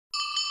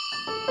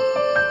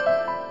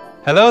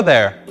Hello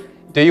there!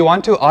 Do you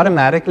want to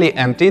automatically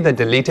empty the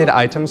deleted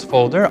items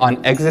folder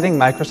on exiting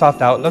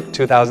Microsoft Outlook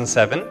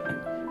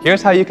 2007?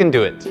 Here's how you can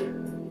do it.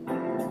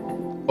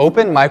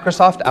 Open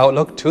Microsoft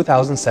Outlook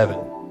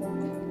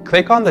 2007.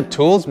 Click on the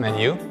Tools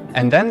menu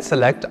and then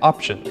select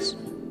Options.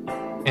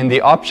 In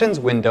the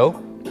Options window,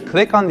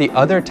 click on the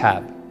Other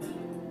tab.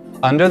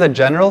 Under the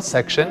General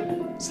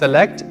section,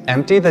 select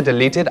Empty the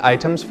deleted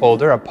items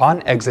folder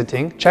upon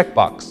exiting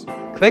checkbox.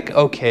 Click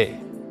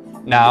OK.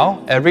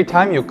 Now, every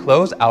time you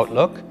close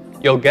Outlook,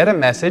 you'll get a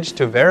message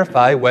to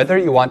verify whether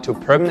you want to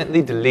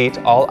permanently delete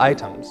all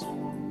items.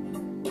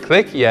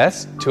 Click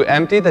Yes to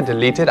empty the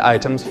deleted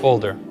items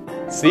folder.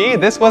 See,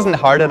 this wasn't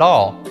hard at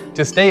all.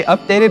 To stay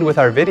updated with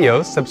our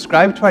videos,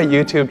 subscribe to our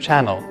YouTube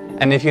channel.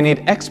 And if you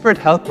need expert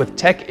help with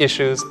tech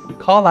issues,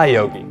 call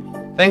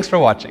iYogi. Thanks for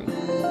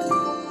watching.